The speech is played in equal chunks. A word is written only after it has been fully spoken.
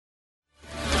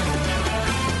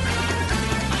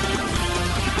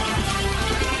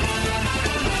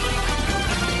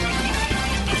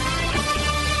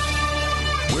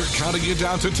you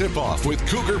down to tip-off with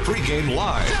Cougar Pregame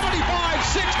Live.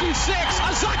 75-66,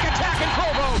 a Zuck attack in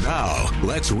Provo. Now,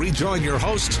 let's rejoin your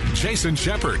host, Jason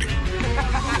Shepard.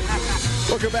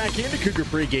 Welcome back into Cougar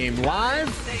Pregame Live.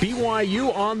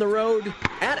 BYU on the road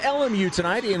at LMU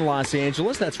tonight in Los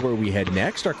Angeles. That's where we head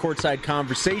next. Our courtside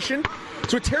conversation.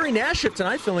 It's with Terry Nashif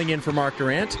tonight, filling in for Mark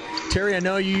Durant. Terry, I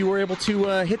know you were able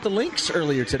to hit the links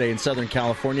earlier today in Southern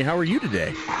California. How are you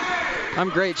today? I'm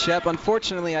great, Shep.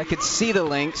 Unfortunately, I could see the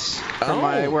links from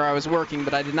where I was working,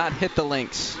 but I did not hit the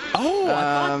links. Oh, I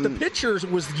thought the pictures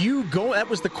was you go. That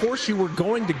was the course you were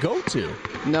going to go to.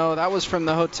 No, that was from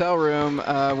the hotel room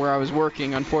where I was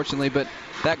working, unfortunately. But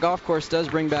that golf course does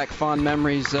bring back fond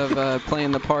memories of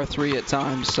playing the par 3 at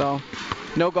times. So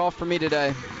no golf for me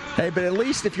today. Hey, but at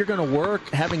least if you're going to work,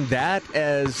 having that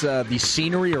as the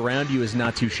scenery around you is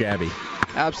not too shabby.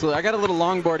 Absolutely. I got a little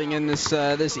longboarding in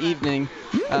this evening,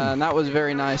 and that was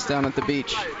very nice down at the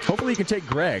beach. Hopefully you can take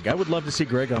Greg. I would love to see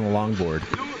Greg on a longboard.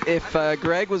 If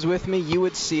Greg was with me, you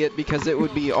would see it because it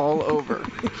would be all over.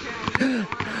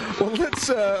 Well,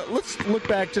 let's look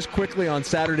back just quickly on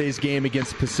Saturday's game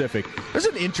against Pacific. It was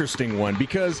an interesting one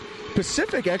because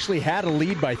Pacific actually had a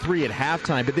lead by 3 at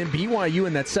halftime, but then BYU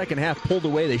in that second half pulled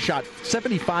away. They shot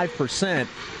 75%.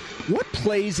 What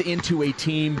plays into a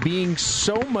team being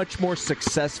so much more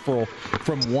successful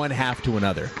from one half to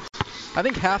another? I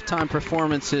think halftime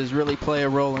performances really play a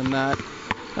role in that.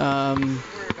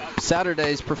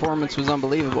 Saturday's performance was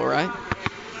unbelievable, right?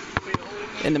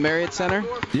 In the Marriott Center?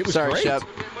 It was Sorry, great. Shep.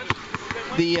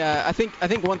 I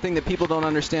think one thing that people don't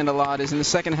understand a lot is in the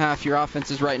second half your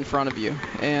offense is right in front of you,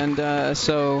 and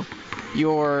so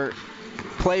your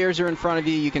players are in front of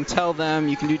you. You can tell them.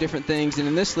 You can do different things. And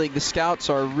in this league, the scouts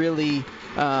are really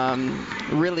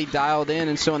dialed in.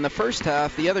 And so in the first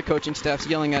half, the other coaching staff's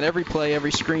yelling at every play,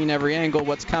 every screen, every angle,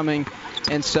 what's coming.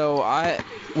 And so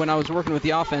when I was working with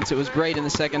the offense, it was great in the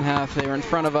second half. They were in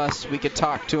front of us. We could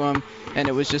talk to them, and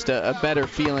it was just a better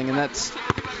feeling. And that's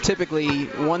typically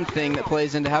one thing that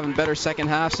plays into having better second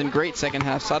halves and great second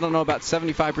halves. So I don't know about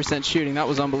 75% shooting. That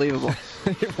was unbelievable.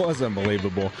 It was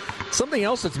unbelievable. Something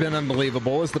else that's been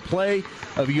unbelievable is the play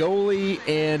of Yoli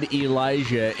and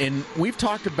Elijah. And we've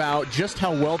talked about just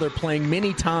how well they're playing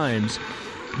many times.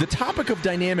 The topic of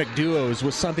dynamic duos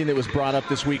was something that was brought up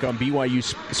this week on BYU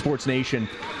Sports Nation.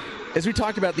 As we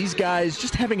talked about, these guys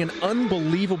just having an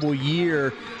unbelievable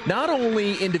year, not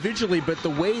only individually, but the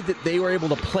way that they were able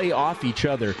to play off each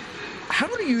other. How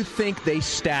do you think they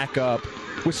stack up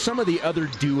with some of the other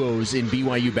duos in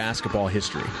BYU basketball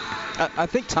history? I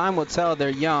think time will tell. They're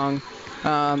young.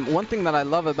 One thing that I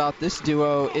love about this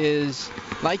duo is,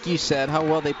 like you said, how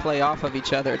well they play off of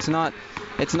each other. It's not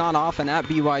often at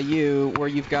BYU where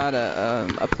you've got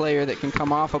a player that can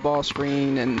come off a ball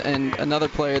screen and another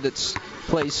player that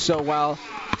plays so well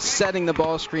setting the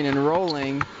ball screen and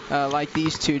rolling like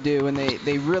these two do, and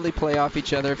they really play off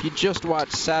each other. If you just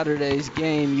watch Saturday's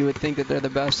game, you would think that they're the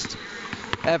best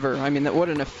ever. I mean, what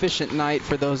an efficient night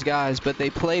for those guys, but they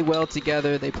play well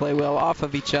together, they play well off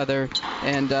of each other,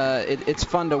 and it's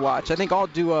fun to watch. I think all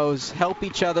duos help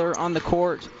each other on the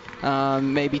court,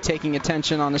 maybe taking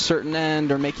attention on a certain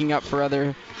end or making up for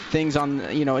other things on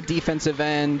a defensive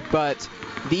end, but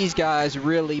these guys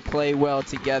really play well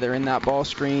together in that ball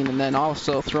screen and then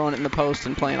also throwing it in the post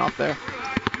and playing off there.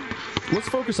 Let's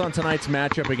focus on tonight's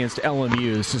matchup against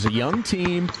LMU. This is a young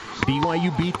team.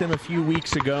 BYU beat them a few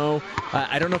weeks ago.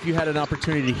 I don't know if you had an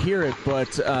opportunity to hear it, but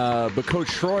Coach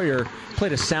Schroyer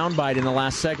played a soundbite in the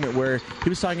last segment where he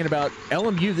was talking about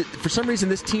LMU. That for some reason,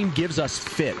 this team gives us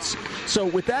fits. So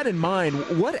with that in mind,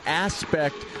 what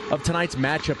aspect of tonight's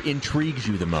matchup intrigues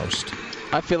you the most?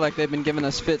 I feel like they've been giving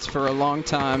us fits for a long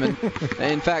time. And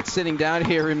in fact, sitting down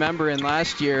here, remembering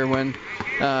last year when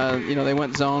they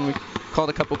went zone, we called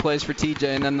a couple plays for TJ,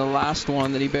 and then the last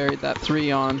one that he buried that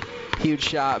 3 on, huge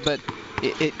shot. But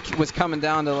it was coming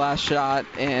down to the last shot,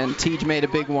 and TJ made a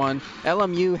big one.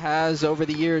 LMU has, over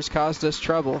the years, caused us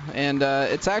trouble, and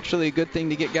it's actually a good thing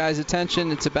to get guys'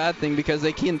 attention. It's a bad thing because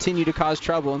they continue to cause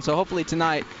trouble, and so hopefully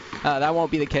tonight that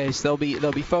won't be the case. They'll be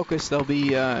focused. They'll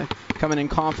be coming in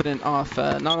confident off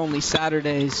not only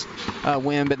Saturday's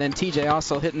win, but then TJ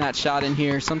also hitting that shot in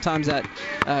here. Sometimes that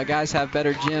guys have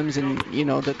better gyms and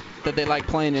that they like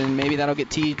playing in, and maybe that'll get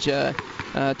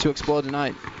TJ to explode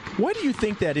tonight. Why do you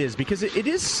think that is? Because it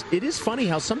is funny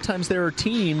how sometimes there are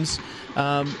teams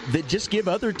that just give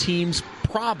other teams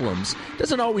problems.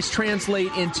 Doesn't always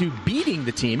translate into beating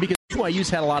the team because BYU's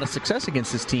had a lot of success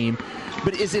against this team.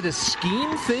 But is it a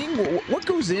scheme thing? What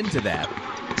goes into that?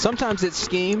 Sometimes it's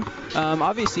scheme.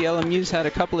 Obviously, LMU's had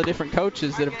a couple of different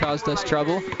coaches that have caused us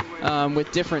trouble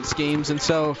with different schemes. And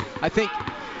so I think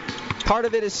Part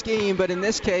of it is scheme, but in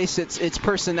this case, it's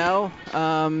personnel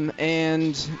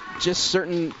and just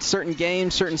certain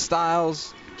games, certain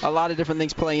styles. A lot of different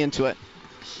things play into it.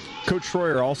 Coach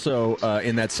Schroyer also,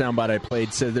 in that soundbite I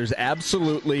played, said there's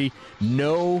absolutely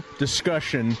no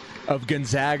discussion of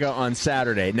Gonzaga on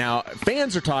Saturday. Now,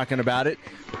 fans are talking about it.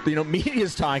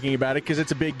 Media's talking about it because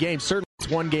it's a big game. Certainly it's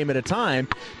one game at a time.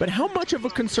 But how much of a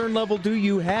concern level do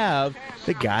you have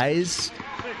that guys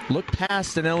look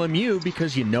past an LMU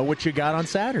because you know what you got on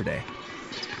Saturday?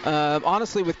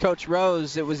 Honestly, with Coach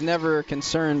Rose, it was never a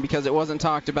concern because it wasn't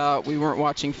talked about. We weren't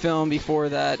watching film before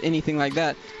that, anything like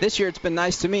that. This year, it's been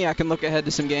nice to me. I can look ahead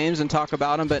to some games and talk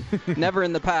about them, but never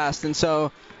in the past. And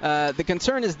so the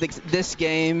concern is this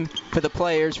game for the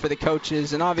players, for the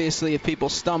coaches, and obviously if people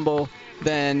stumble,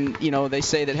 then they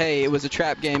say that, hey, it was a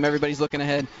trap game. Everybody's looking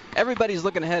ahead. Everybody's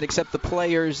looking ahead except the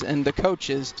players and the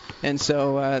coaches. And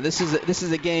so this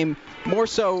is a game more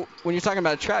so when you're talking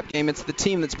about a trap game. It's the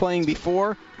team that's playing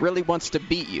before really wants to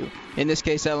beat you. In this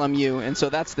case, LMU. And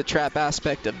so that's the trap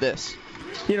aspect of this.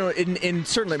 And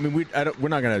certainly, we're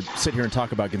not going to sit here and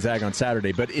talk about Gonzaga on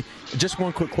Saturday, but just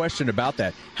one quick question about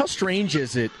that. How strange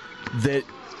is it that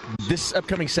this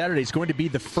upcoming Saturday is going to be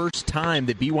the first time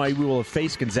that BYU will have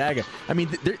faced Gonzaga? I mean,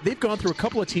 they've gone through a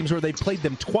couple of teams where they've played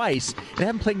them twice and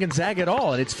haven't played Gonzaga at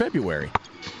all, and it's February.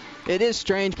 It is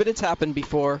strange, but it's happened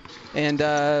before. And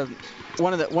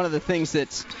one of the things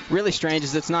that's really strange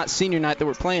is it's not senior night that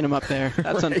we're playing them up there.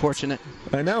 That's right. Unfortunate.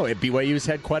 I know. BYU's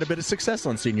had quite a bit of success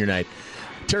on senior night.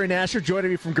 Terry Nasher joining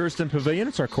me from Gersten Pavilion.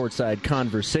 It's our courtside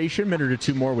conversation. Minute or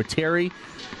two more with Terry.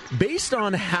 Based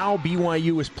on how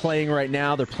BYU is playing right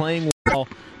now, they're playing well.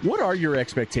 What are your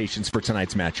expectations for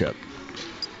tonight's matchup?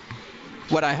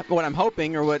 What I'm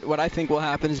hoping, or what I think will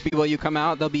happen, is BYU come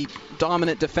out. They'll be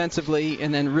dominant defensively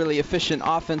and then really efficient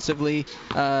offensively,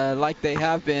 like they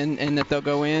have been, and that they'll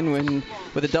go in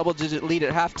with a double-digit lead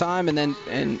at halftime, and then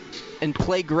and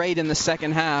play great in the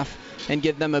second half and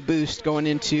give them a boost going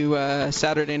into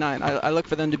Saturday night. I look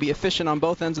for them to be efficient on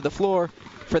both ends of the floor,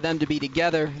 for them to be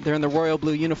together. They're in the royal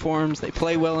blue uniforms. They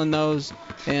play well in those,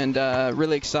 and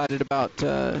really excited about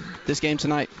this game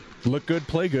tonight. Look good,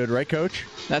 play good, right, Coach?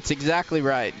 That's exactly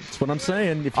right. That's what I'm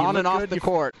saying. If you on and off the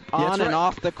court. On and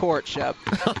off the court, Shep.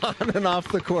 On and off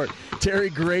the court. Terry,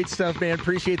 great stuff, man.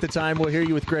 Appreciate the time. We'll hear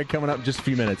you with Greg coming up in just a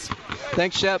few minutes.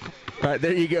 Thanks, Shep. All right,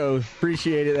 there you go.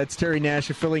 Appreciate it. That's Terry Nash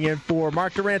filling in for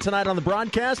Mark Durant tonight on the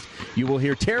broadcast. You will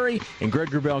hear Terry and Greg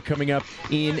Wrubell coming up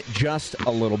in just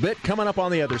a little bit. Coming up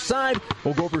on the other side,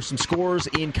 we'll go over some scores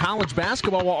in college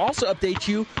basketball. We'll also update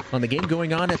you on the game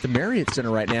going on at the Marriott Center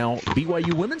right now.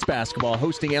 BYU women's basketball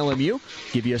hosting LMU.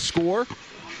 Give you a score.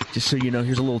 Just so you know,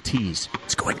 here's a little tease.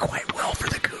 It's going quite well for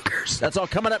the Cougars. That's all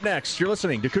coming up next. You're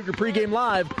listening to Cougar Pregame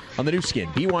Live on the new skin,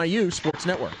 BYU Sports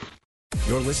Network.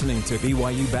 You're listening to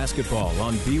BYU Basketball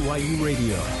on BYU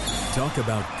Radio. Talk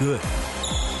about good.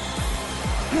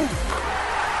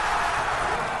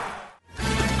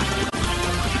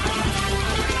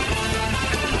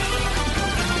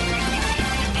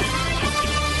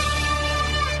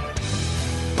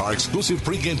 Our exclusive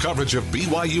pregame coverage of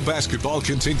BYU basketball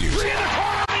continues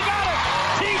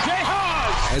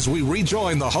as we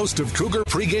rejoin the host of Cougar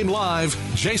Pregame Live,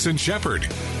 Jason Shepard.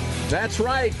 That's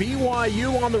right.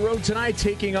 BYU on the road tonight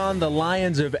taking on the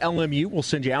Lions of LMU. We'll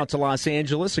send you out to Los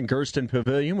Angeles and Gersten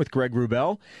Pavilion with Greg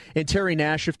Wrubell and Terry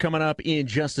Nashif coming up in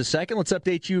just a second. Let's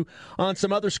update you on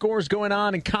some other scores going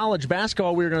on in college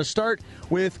basketball. We're going to start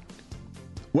with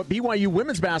what BYU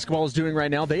women's basketball is doing right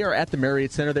now. They are at the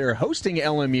Marriott Center. They are hosting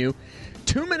LMU.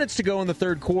 2 minutes to go in the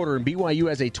third quarter, and BYU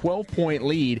has a 12-point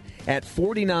lead at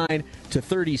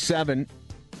 49-37.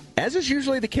 As is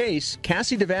usually the case,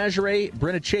 Cassie DeVageray,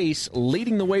 Brenna Chase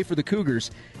leading the way for the Cougars.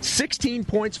 16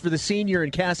 points for the senior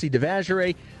and Cassie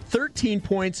DeVageray, 13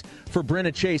 points for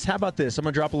Brenna Chase. How about this? I'm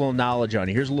going to drop a little knowledge on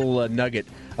you. Here's a little nugget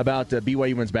about the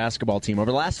BYU men's basketball team. Over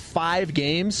the last 5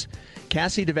 games,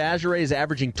 Cassie DeVageray is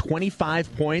averaging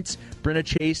 25 points. Brenna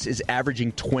Chase is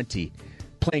averaging 20.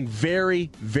 Playing very,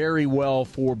 very well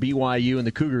for BYU, and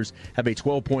the Cougars have a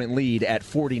 12-point lead at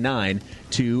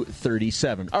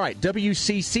 49-37. All right,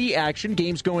 WCC action.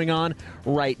 Games going on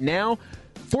right now.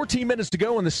 14 minutes to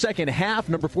go in the second half.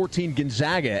 Number 14,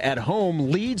 Gonzaga at home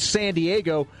leads San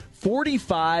Diego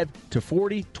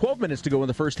 45-40. 12 minutes to go in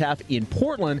the first half in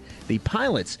Portland. The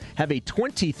Pilots have a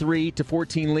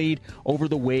 23-14 lead over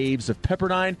the Waves of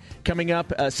Pepperdine. Coming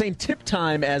up, same tip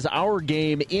time as our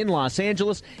game in Los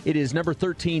Angeles. It is number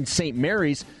 13, St.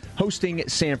 Mary's, hosting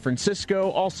San Francisco.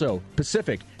 Also,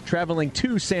 Pacific, traveling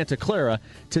to Santa Clara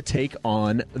to take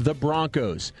on the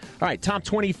Broncos. All right, top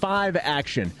 25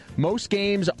 action. Most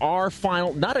games are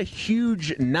final. Not a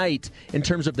huge night in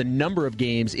terms of the number of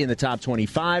games in the top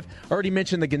 25. Already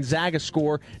mentioned the Gonzaga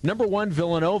score. Number 1,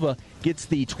 Villanova gets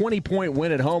the 20-point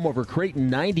win at home over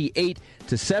Creighton,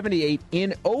 98-78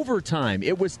 in overtime.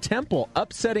 It was Temple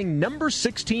upsetting number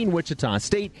 16 Wichita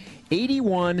State,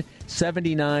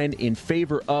 81-79 in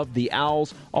favor of the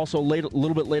Owls. Also, a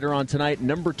little bit later on tonight,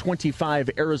 number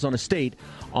 25 Arizona State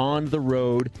on the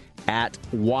road at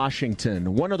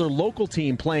Washington. One other local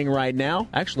team playing right now,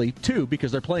 actually two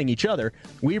because they're playing each other.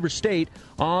 Weber State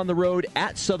on the road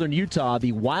at Southern Utah.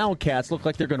 The Wildcats look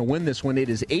like they're going to win this one. It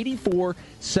is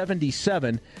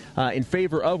 84-77 in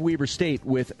favor of Weber State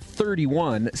with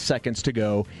 31 seconds to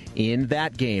go in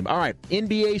that game. All right,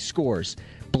 NBA scores.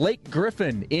 Blake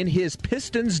Griffin, in his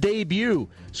Pistons debut,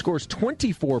 scores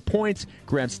 24 points,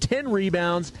 grabs 10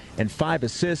 rebounds, and 5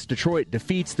 assists. Detroit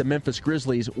defeats the Memphis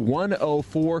Grizzlies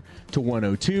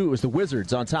 104-102. It was the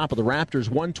Wizards on top of the Raptors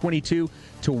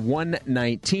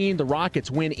 122-119. The Rockets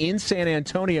win in San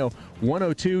Antonio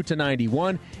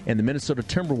 102-91, and the Minnesota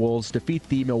Timberwolves defeat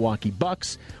the Milwaukee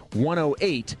Bucks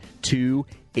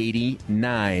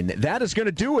 108-89. That is going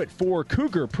to do it for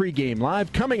Cougar Pregame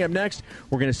Live. Coming up next,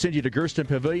 we're going to send you to Gersten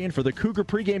Pavilion for the Cougar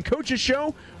Pregame Coaches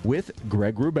Show with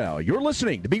Greg Wrubell. You're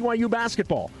listening to BYU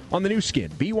Basketball on the new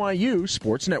skin, BYU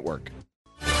Sports Network.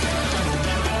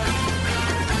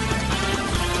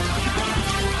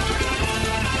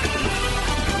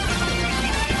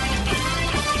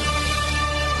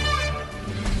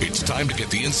 It's time to get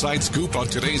the inside scoop on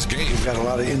today's game. We've got a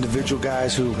lot of individual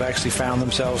guys who have actually found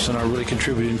themselves and are really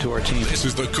contributing to our team. This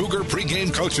is the Cougar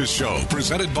Pregame Coaches Show,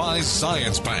 presented by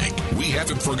Zions Bank. We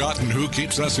haven't forgotten who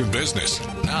keeps us in business.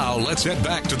 Now let's head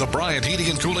back to the Bryant Heating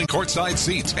and Cooling courtside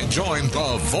seats and join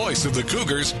the voice of the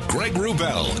Cougars, Greg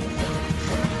Wrubell.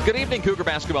 Good evening, Cougar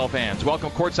basketball fans. Welcome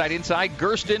courtside inside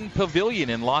Gersten Pavilion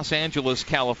in Los Angeles,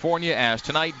 California, as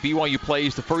tonight BYU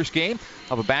plays the first game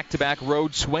of a back-to-back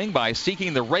road swing by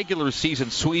seeking the regular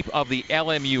season sweep of the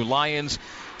LMU Lions,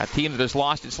 a team that has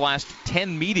lost its last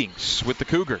 10 meetings with the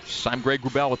Cougars. I'm Greg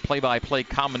Wrubell with play-by-play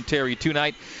commentary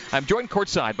tonight. I'm joined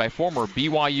courtside by former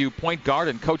BYU point guard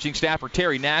and coaching staffer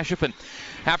Terry Nashif. And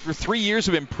after 3 years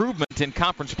of improvement in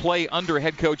conference play under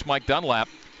head coach Mike Dunlap,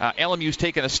 LMU's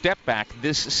taken a step back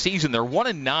this season. They're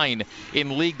 1-9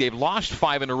 in league. They've lost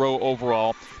 5 in a row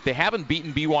overall. They haven't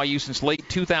beaten BYU since late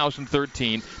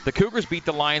 2013. The Cougars beat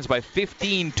the Lions by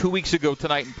 15 2 weeks ago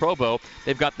tonight in Provo.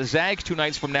 They've got the Zags 2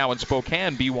 nights from now in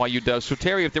Spokane, BYU does. So,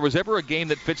 Terry, if there was ever a game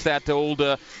that fits that old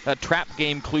trap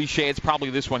game cliche, it's probably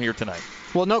this one here tonight.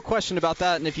 Well, no question about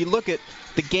that. And if you look at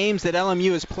the games that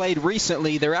LMU has played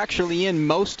recently, they're actually in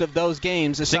most of those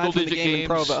games, aside from the game games, in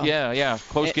Provo. Yeah,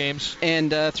 close games.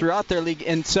 And throughout their league.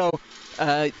 And so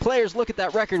players look at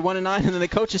that record, 1-9, and then the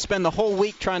coaches spend the whole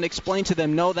week trying to explain to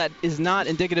them, no, that is not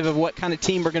indicative of what kind of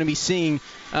team we're going to be seeing.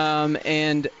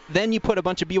 And then you put a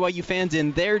bunch of BYU fans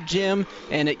in their gym,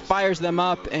 and it fires them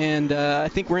up, and I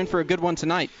think we're in for a good one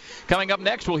tonight. Coming up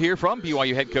next, we'll hear from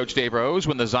BYU head coach Dave Rose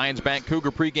when the Zions Bank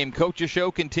Cougar Pregame Coaches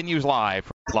Show continues live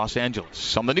from Los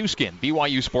Angeles on the new skin,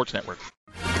 BYU Sports Network.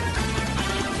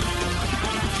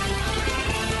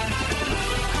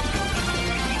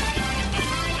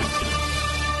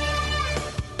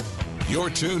 You're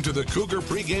tuned to the Cougar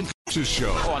Pregame Coaches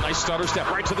Show. Oh, a nice stutter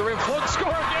step right to the rim. Flip score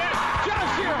again.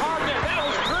 Joshua Hardnett. That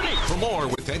was pretty. For more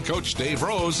with head coach Dave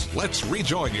Rose, let's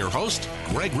rejoin your host,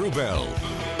 Greg Wrubell.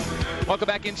 Welcome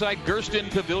back inside Gersten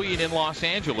Pavilion in Los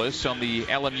Angeles on the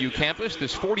LMU campus.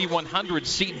 This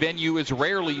 4,100-seat venue is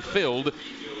rarely filled.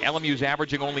 LMU's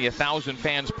averaging only 1,000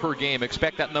 fans per game.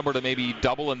 Expect that number to maybe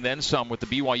double and then some with the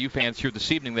BYU fans here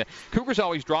this evening. The Cougars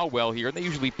always draw well here, and they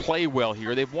usually play well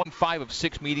here. They've won 5 of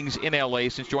 6 meetings in L.A.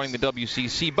 since joining the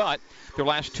WCC, but their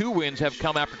last 2 wins have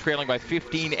come after trailing by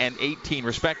 15 and 18,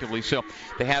 respectively, so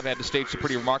they have had to stage some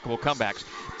pretty remarkable comebacks.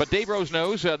 But Dave Rose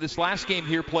knows this last game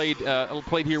here played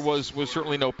here was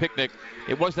certainly no picnic.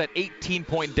 It was that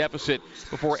 18-point deficit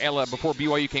before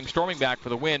BYU came storming back for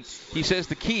the win. He says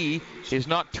the key is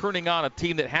not turning on a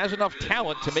team that has enough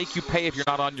talent to make you pay if you're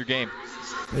not on your game.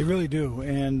 They really do.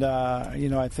 And,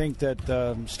 I think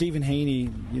that Stephen Haney,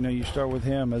 you start with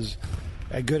him as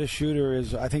as good a shooter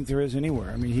as I think there is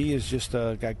anywhere. I mean, he is just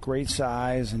got great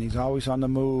size, and he's always on the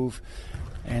move.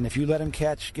 And if you let him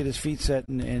get his feet set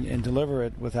and deliver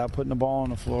it without putting the ball on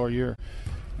the floor, you're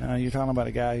talking about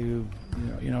a guy who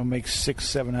makes 6,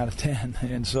 7 out of 10.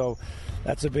 And so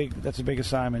that's a big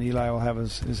assignment. Eli will have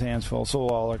his hands full. So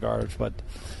will all our guards.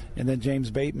 And then James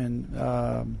Bateman,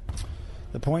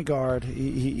 the point guard,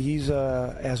 he's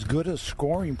as good a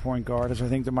scoring point guard as I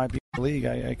think there might be in league.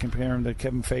 I compare him to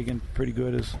Kevin Fagan pretty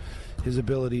good as his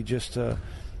ability just to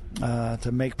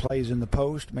make plays in the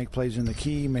post, make plays in the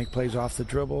key, make plays off the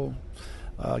dribble,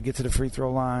 get to the free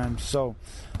throw line. So,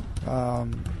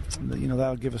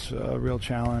 that'll give us a real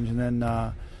challenge. And then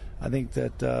I think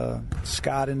that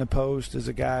Scott in the post is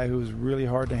a guy who's really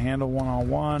hard to handle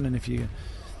one-on-one. And the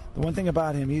one thing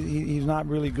about him, he's not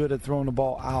really good at throwing the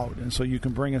ball out. And so you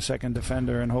can bring a second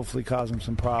defender and hopefully cause him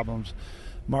some problems.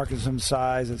 Marcus's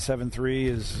size at 7'3"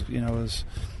 is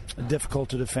difficult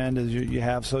to defend as you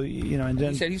have. So and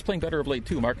then he said he's playing better of late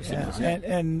too, Marcus. Yeah,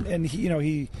 and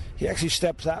he actually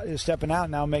is stepping out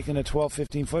now, making a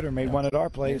 12-15 footer. Made one at our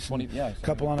place, a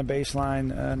couple on a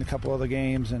baseline, and a couple other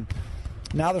games, and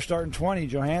now they're starting 20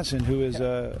 Johansson, who is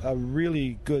a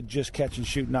really good just catch and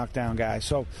shoot knockdown guy.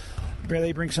 So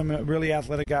they bring some really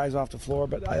athletic guys off the floor.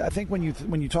 But I think when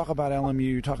you talk about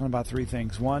LMU, you're talking about three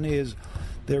things. One is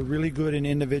they're really good in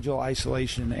individual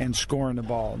isolation and scoring the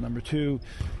ball. Number two,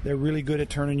 they're really good at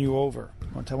turning you over.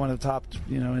 One of the top,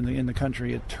 in the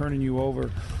country at turning you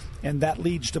over, and that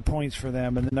leads to points for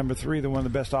them. And then number three, they're one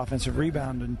of the best offensive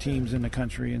rebounding teams in the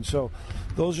country. And so,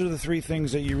 those are the three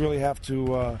things that you really have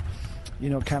to,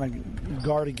 kind of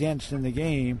guard against in the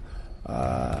game.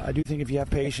 I do think if you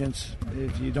have patience,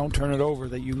 if you don't turn it over,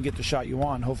 that you can get the shot you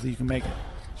want. Hopefully, you can make it.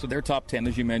 So they're top 10,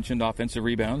 as you mentioned, offensive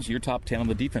rebounds. You're top 10 on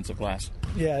the defensive glass.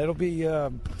 Yeah, it'll be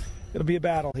a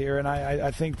battle here, and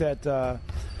I think that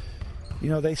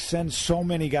they send so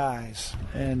many guys,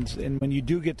 and when you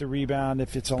do get the rebound,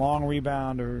 if it's a long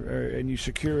rebound and you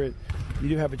secure it, you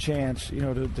do have a chance,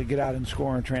 to get out and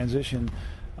score in transition.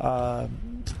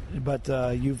 But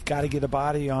you've got to get a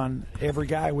body on every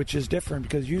guy, which is different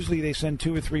because usually they send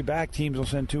 2 or 3 back. Teams will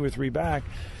send 2 or 3 back.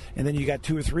 And then you got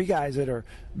 2 or 3 guys that are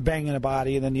banging a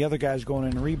body, and then the other guy's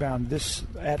going in a rebound. This,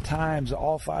 at times,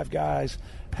 all 5 guys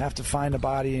have to find a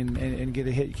body and get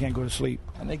a hit. You can't go to sleep.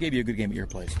 And they gave you a good game at your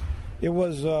place. It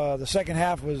was the second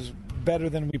half was better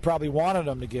than we probably wanted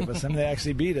them to give us, and they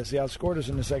actually beat us. They outscored us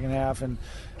in the second half, and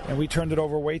we turned it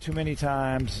over way too many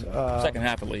times. Second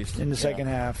half, at least. In the second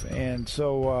half, and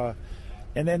so,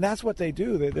 and then that's what they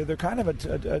do. They're kind of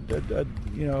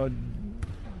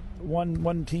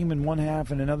one team in one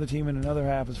half and another team in another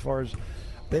half, as far as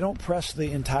they don't press the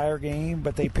entire game,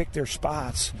 but they pick their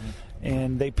spots,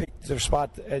 and they picked their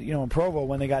spot at, in Provo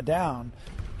when they got down,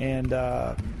 and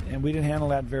we didn't handle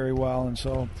that very well, and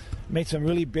so made some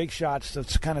really big shots to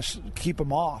kind of keep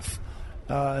them off,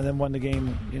 and then won the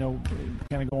game,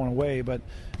 kind of going away. But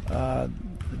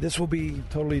this will be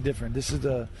totally different. This is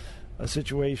a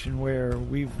situation where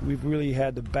we've really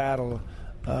had to battle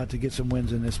to get some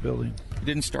wins in this building. You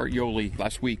didn't start Yoli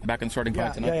last week, back in starting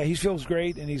five tonight. Yeah, he feels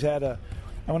great, and he's had I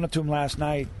went up to him last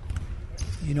night,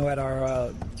 at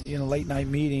our late night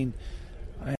meeting.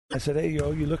 I said, "Hey, you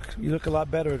look a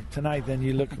lot better tonight than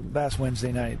you looked last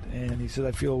Wednesday night." And he said,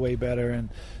 "I feel way better," and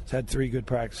he's had 3 good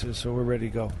practices, so we're ready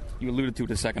to go. You alluded to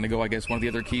it a second ago. I guess one of the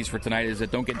other keys for tonight is that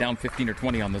don't get down 15 or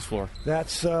 20 on this floor.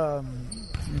 That's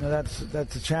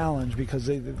that's a challenge because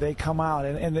they come out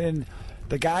and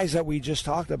the guys that we just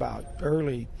talked about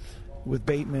early with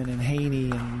Bateman and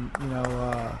Haney and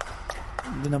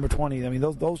the number 20. I mean,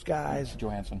 those guys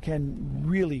Johansson can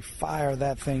really fire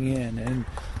that thing in. And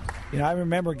I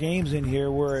remember games in here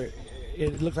where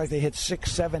it looked like they hit 6,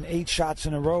 7, 8 shots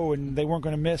in a row and they weren't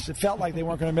going to miss. It felt like they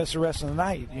weren't going to miss the rest of the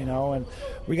night. And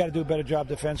we got to do a better job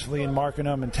defensively and marking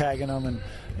them and tagging them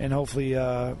and hopefully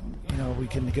we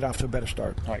can get off to a better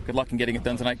start. All right, good luck in getting it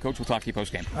done tonight, Coach. We'll talk to you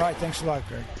post game. All right, thanks a lot,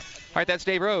 Greg. All right, that's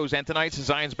Dave Rose, and tonight's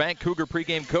Zions Bank Cougar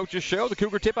pregame coaches show. The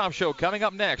Cougar Tip-Off Show coming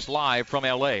up next, live from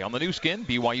L.A. on the new skin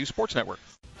BYU Sports Network.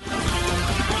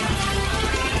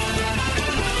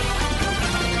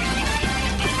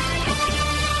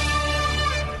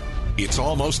 It's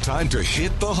almost time to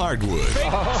hit the hardwood.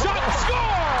 Shot, score!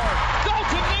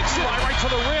 Dalton Nixon! Right to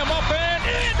the rim, up and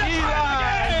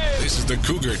in! This is the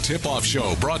Cougar Tip-Off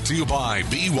Show, brought to you by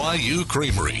BYU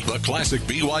Creamery, the classic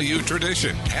BYU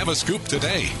tradition. Have a scoop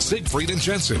today. Siegfried and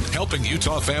Jensen, helping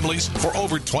Utah families for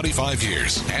over 25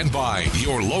 years. And by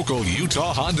your local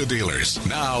Utah Honda dealers.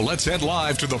 Now let's head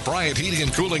live to the Bryant Heating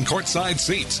and Cooling courtside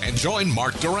seats and join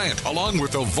Mark Durant, along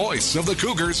with the voice of the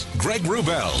Cougars, Greg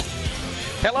Wrubell.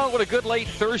 Hello, what a good late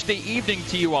Thursday evening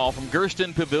to you all from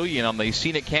Gersten Pavilion on the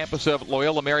scenic campus of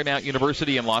Loyola Marymount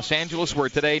University in Los Angeles, where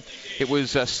today it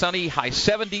was sunny, high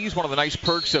 70s, one of the nice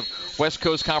perks of West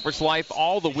Coast Conference life.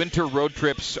 All the winter road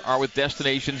trips are with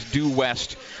destinations due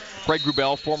west. Greg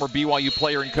Wrubell, former BYU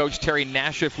player and coach Terry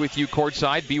Nashif with you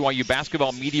courtside. BYU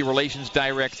basketball media relations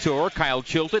director Kyle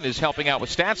Chilton is helping out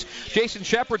with stats. Jason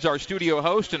Shepard's our studio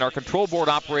host, and our control board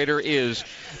operator is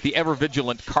the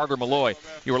ever-vigilant Carter Malloy.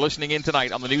 You are listening in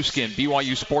tonight on the new skin,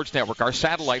 BYU Sports Network. Our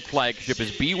satellite flagship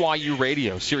is BYU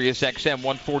Radio, Sirius XM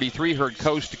 143, heard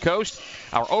coast to coast.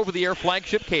 Our over-the-air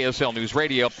flagship, KSL News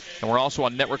Radio. And we're also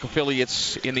on network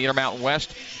affiliates in the Intermountain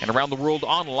West and around the world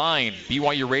online.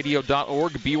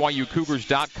 BYURadio.org,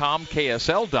 BYUCougars.com,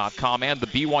 KSL.com, and the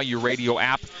BYU Radio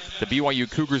app, the BYU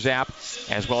Cougars app,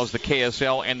 as well as the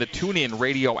KSL and the TuneIn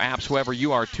Radio apps, whoever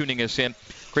you are tuning us in.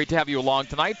 Great to have you along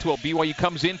tonight. Well, BYU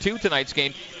comes into tonight's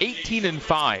game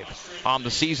 18-5 on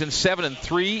the season,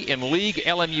 7-3 in league.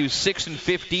 LMU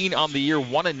 6-15 on the year,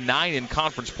 1-9 in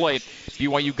conference play.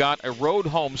 BYU got a road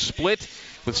home split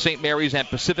with St. Mary's and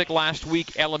Pacific last week.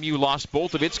 LMU lost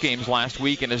both of its games last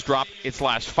week and has dropped its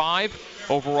last 5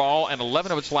 overall and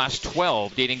 11 of its last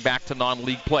 12 dating back to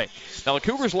non-league play. Now, the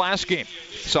Cougars' last game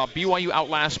saw BYU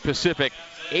outlast Pacific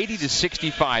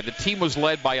 80-65. The team was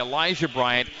led by Elijah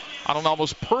Bryant on an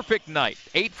almost perfect night.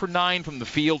 8 for 9 from the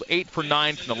field, 8 for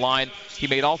 9 from the line. He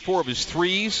made all 4 of his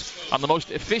threes on the most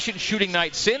efficient shooting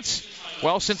night since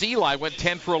Eli went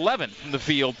 10 for 11 from the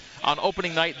field on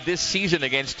opening night this season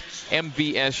against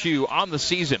MVSU. On the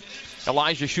season,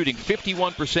 Elijah shooting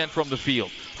 51% from the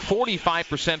field,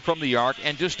 45% from the arc,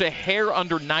 and just a hair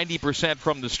under 90%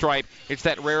 from the stripe. It's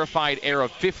that rarefied air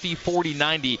of 50, 40,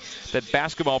 90 that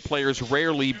basketball players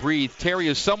rarely breathe. Terry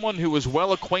is someone who is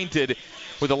well acquainted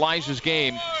with Elijah's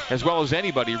game, as well as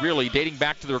anybody, really, dating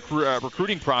back to the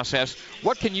recruiting process.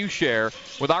 What can you share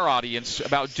with our audience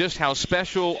about just how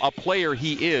special a player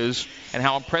he is and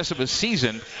how impressive a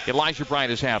season Elijah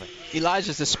Bryant is having?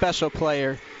 Elijah's a special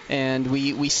player, and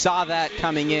we saw that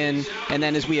coming in, and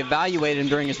then as we evaluated him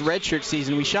during his redshirt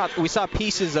season, we saw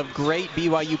pieces of great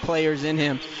BYU players in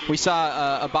him. We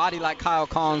saw a body like Kyle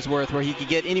Collinsworth where he could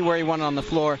get anywhere he wanted on the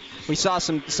floor. We saw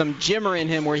some jimmer in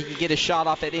him where he could get a shot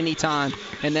off at any time,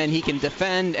 and then he can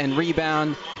defend and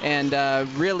rebound and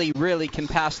really, really can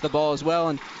pass the ball as well.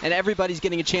 And everybody's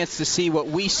getting a chance to see what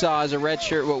we saw as a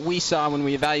redshirt, what we saw when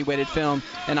we evaluated film,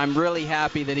 and I'm really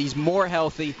happy that he's more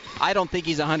healthy. I don't think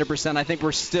he's 100%. I think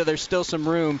there's still some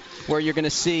room where you're going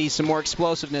to see some more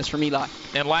explosiveness from Eli.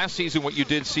 And last season, what you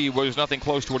did see was nothing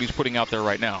close to what he's putting out there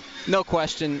right now. No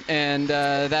question, and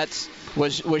that's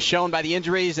was shown by the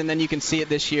injuries, and then you can see it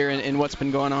this year in what's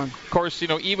been going on. Of course,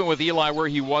 even with Eli where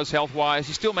he was health-wise,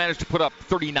 he still managed to put up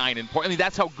 39 in points. I mean,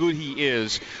 that's how good he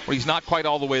is. When he's not quite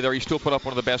all the way there, he still put up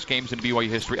one of the best games in BYU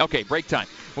history. Okay, break time.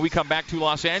 When we come back to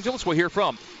Los Angeles, we'll hear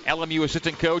from LMU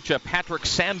assistant coach Patrick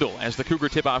Sandel as the Cougar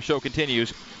Tip-Off Show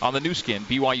continues on the new skin,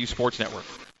 BYU Sports Network.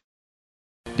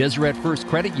 Deseret First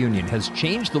Credit Union has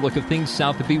changed the look of things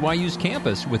south of BYU's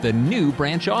campus with a new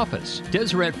branch office.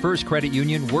 Deseret First Credit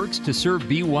Union works to serve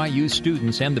BYU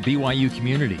students and the BYU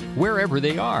community, wherever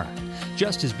they are.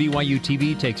 Just as BYU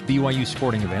TV takes BYU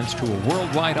sporting events to a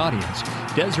worldwide audience,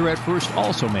 Deseret First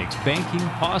also makes banking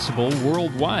possible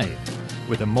worldwide.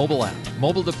 With a mobile app,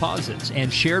 mobile deposits,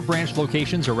 and shared branch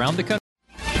locations around the country.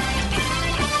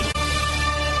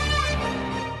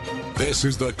 This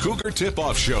is the Cougar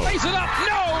Tip-Off Show. Raise it up.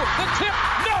 No. The tip.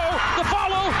 No. The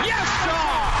follow. Yes,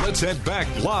 Shaw. Let's head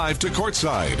back live to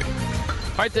courtside.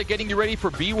 All right, they're getting you ready for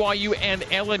BYU and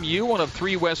LMU, one of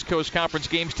 3 West Coast Conference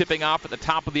games tipping off at the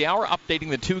top of the hour, updating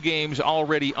the 2 games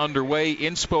already underway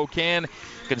in Spokane.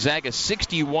 Gonzaga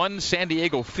 61, San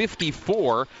Diego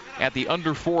 54 at the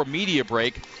under 4 media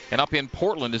break. And up in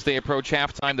Portland as they approach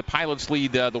halftime, the Pilots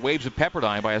lead the Waves of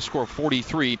Pepperdine by a score of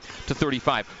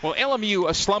 43-35. Well,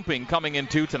 LMU slumping coming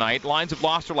into tonight. Lions have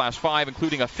lost their last 5,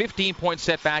 including a 15-point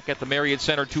setback at the Marriott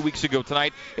Center 2 weeks ago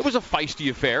tonight. It was a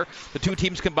feisty affair. The 2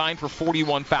 teams combined for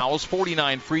 41 fouls,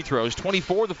 49 free throws,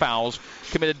 24 of the fouls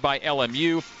committed by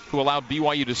LMU, who allowed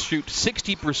BYU to shoot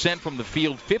 60% from the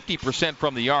field, 50%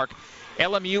 from the arc.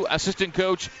 LMU assistant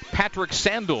coach Patrick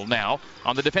Sandel now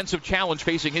on the defensive challenge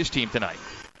facing his team tonight.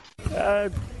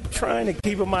 Trying to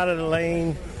keep them out of the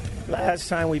lane. Last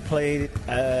time we played,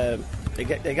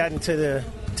 they got into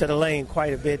the lane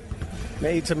quite a bit.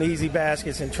 Made some easy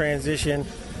baskets in transition.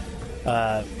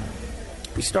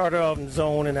 We started off in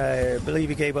zone, and I believe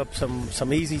he gave up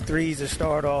some easy threes to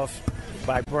start off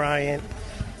by Bryant,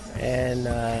 and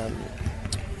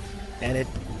it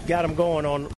got him going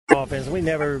on offense. We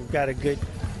never got a good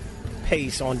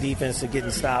pace on defense to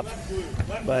getting stops,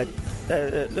 but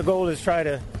the goal is try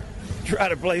to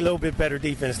play a little bit better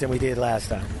defense than we did last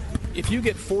time. If you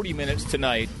get 40 minutes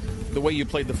tonight, the way you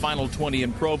played the final 20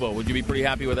 in Provo, would you be pretty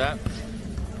happy with that?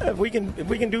 If we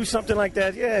can do something like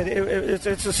that, yeah,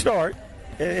 it's a start.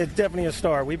 it's definitely a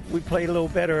start. We played a little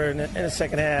better in the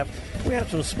second half. We had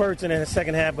some spurts in the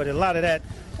second half, but a lot of that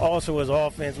also was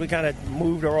offense. We kind of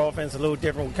moved our offense a little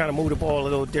different. We kind of moved the ball a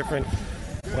little different.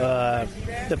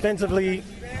 Defensively,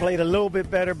 played a little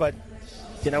bit better, but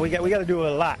we got to do a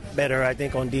lot better, I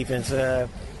think, on defense.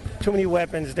 Too many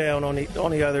weapons down on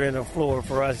the other end of the floor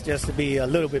for us just to be a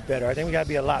little bit better. I think we got to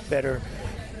be a lot better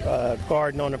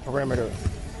guarding on the perimeter.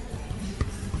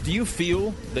 Do you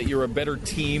feel that you're a better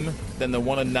team than the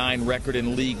 1-9 record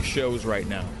in league shows right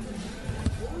now?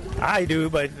 I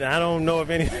do, but I don't know if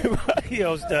anybody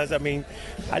else does. I mean,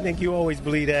 I think you always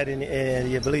believe that,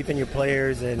 and you believe in your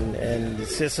players and the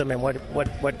system and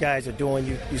what guys are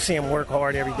doing. You see them work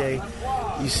hard every day.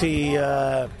 You see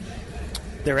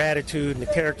their attitude and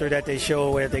the character that they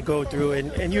show as they go through,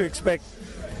 and you expect,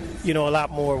 a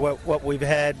lot more what we've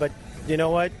had. But you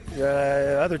know what?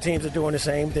 Other teams are doing the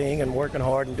same thing and working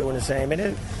hard and doing the same.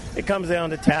 And it comes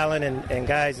down to talent and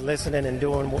guys listening and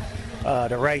doing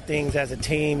the right things as a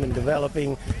team and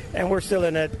developing. And we're still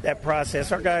in that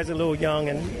process. Our guys are a little young,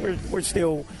 and we're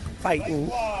still fighting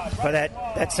for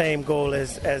that same goal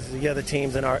as the other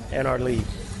teams in our league.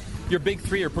 Your big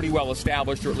three are pretty well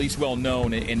established, or at least well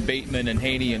known, in Bateman and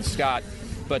Haney and Scott.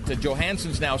 But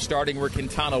Johansson's now starting where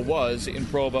Quintana was in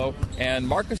Provo, and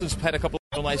Marcus has had a couple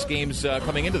of nice games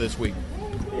coming into this week.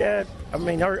 Yeah, I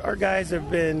mean, our guys have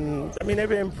been, they've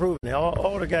been improving.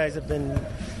 All the guys have been,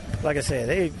 like I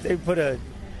said, they put a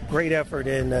great effort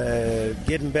in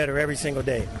getting better every single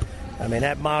day. I mean,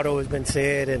 that motto has been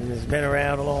said and has been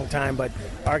around a long time, but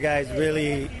our guys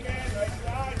really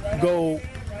go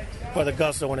for the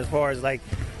gusto one as far as, like,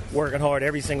 working hard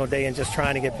every single day and just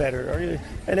trying to get better.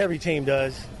 And every team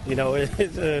does.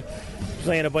 It's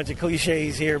saying a bunch of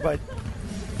cliches here, but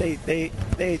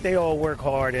they all work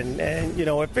hard, and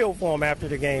it feel for them after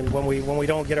the game when we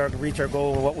don't reach our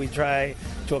goal and what we try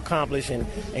to accomplish, and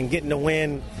getting the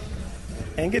win.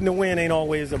 And getting the win ain't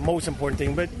always the most important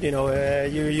thing, but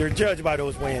you're judged by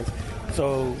those wins.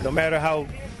 So no matter how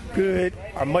good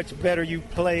or much better you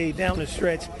play down the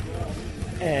stretch,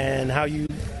 and how you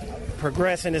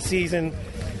progress in the season,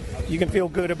 you can feel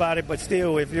good about it. But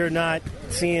still, if you're not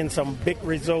seeing some big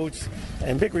results,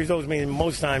 and big results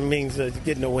most times means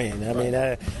getting a win. I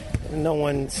mean, no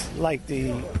one's like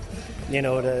the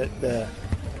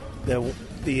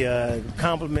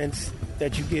compliments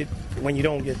that you get when you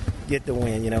don't get the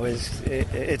win.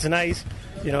 It's nice.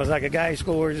 It's like a guy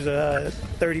scores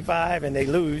 35 and they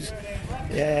lose.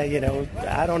 Yeah,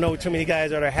 I don't know too many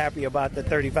guys that are happy about the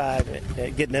 35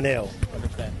 getting an L.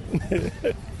 Well,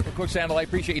 Coach Sandel, I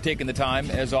appreciate you taking the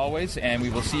time, as always, and we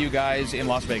will see you guys in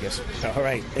Las Vegas. All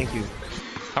right, thank you.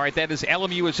 All right, that is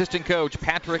LMU assistant coach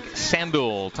Patrick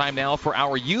Sandel. Time now for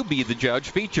our You Be the Judge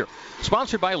feature.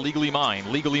 Sponsored by Legally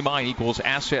Mine. Legally Mine equals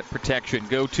asset protection.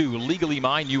 Go to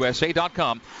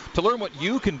LegallyMineUSA.com to learn what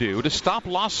you can do to stop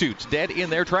lawsuits dead in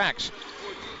their tracks.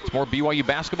 It's more BYU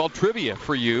basketball trivia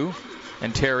for you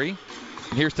and Terry.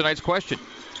 And here's tonight's question.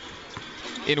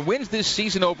 In wins this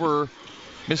season over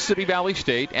Mississippi Valley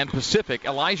State and Pacific,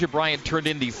 Elijah Bryant turned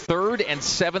in the third and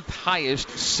seventh highest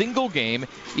single-game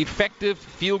effective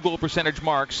field goal percentage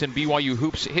marks in BYU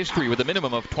Hoops history with a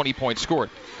minimum of 20 points scored.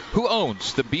 Who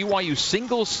owns the BYU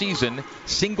single-season,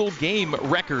 single-game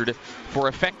record for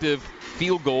effective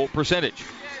field goal percentage?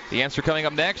 The answer coming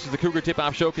up next as the Cougar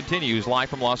Tip-Off Show continues live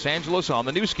from Los Angeles on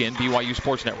the new skin BYU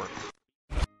Sports Network.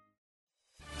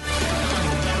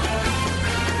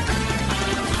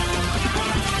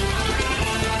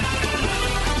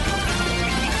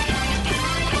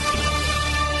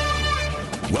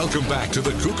 Welcome back to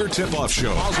the Cougar Tip-Off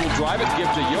Show. Oz will drive it,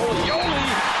 gives to Yoli.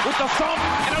 Yoli with the thump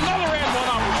and another and one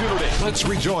opportunity. Let's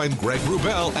rejoin Greg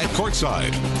Wrubell at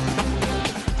courtside.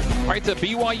 All right, the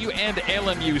BYU and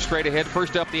LMU straight ahead.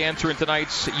 First up, the answer in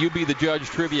tonight's You Be the Judge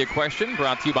trivia question,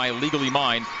 brought to you by Legally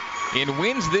Mine. In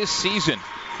wins this season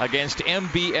against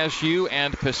MBSU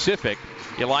and Pacific,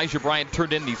 Elijah Bryant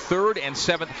turned in the third and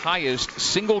seventh highest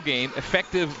single-game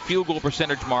effective field goal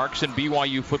percentage marks in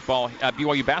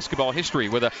BYU basketball history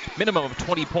with a minimum of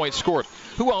 20 points scored.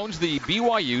 Who owns the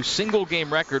BYU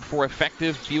single-game record for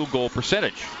effective field goal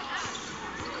percentage?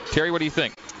 Terry, what do you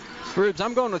think? Rubes,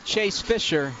 I'm going with Chase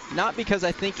Fisher, not because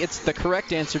I think it's the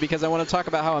correct answer, because I want to talk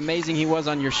about how amazing he was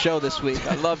on your show this week.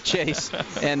 I love Chase,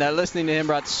 and listening to him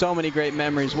brought so many great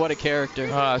memories. What a character.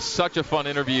 Such a fun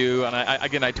interview, and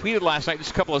I tweeted last night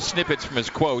just a couple of snippets from his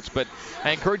quotes, but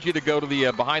I encourage you to go to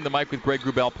the Behind the Mic with Greg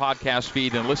Wrubell podcast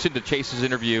feed and listen to Chase's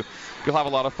interview. You'll have a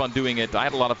lot of fun doing it. I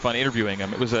had a lot of fun interviewing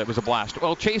him. It was a blast.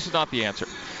 Well, Chase is not the answer.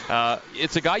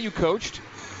 It's a guy you coached.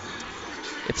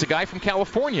 It's a guy from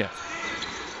California.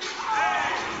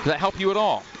 Does that help you at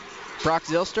all? Brock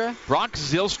Zylstra? Brock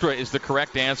Zylstra is the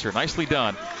correct answer. Nicely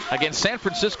done. Against San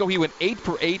Francisco, he went 8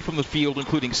 for 8 from the field,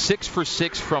 including 6 for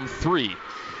 6 from 3.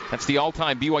 That's the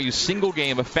all-time BYU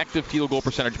single-game effective field goal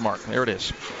percentage mark. There it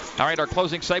is. All right, our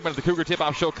closing segment of the Cougar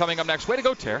Tip-Off Show coming up next. Way to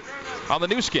go, Tara, on the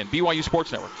new skin, BYU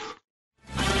Sports Network.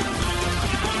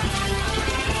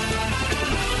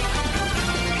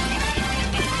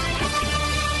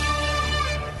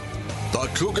 The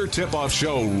Cougar Tip-Off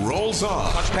Show rolls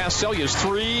on. Touch pass, Selja's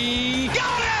 3. Got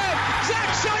it! Zach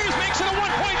Selja's makes it a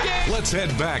one-point game. Let's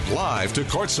head back live to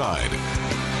courtside.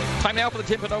 Time now for the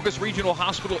Timpanogos Regional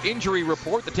Hospital Injury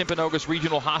Report. The Timpanogos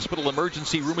Regional Hospital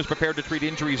Emergency Room is prepared to treat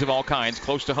injuries of all kinds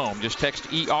close to home. Just text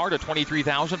ER to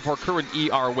 23,000 for current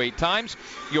ER wait times.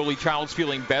 Yoli Child's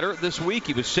feeling better this week.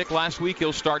 He was sick last week.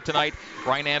 He'll start tonight.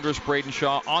 Ryan Andrus, Braden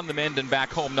Shaw on the mend and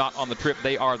back home, not on the trip.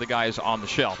 They are the guys on the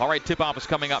shelf. All right, tip-off is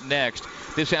coming up next.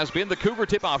 This has been the Cougar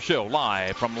Tip-Off Show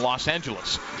live from Los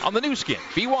Angeles on the new skin,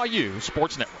 BYU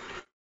Sports Network.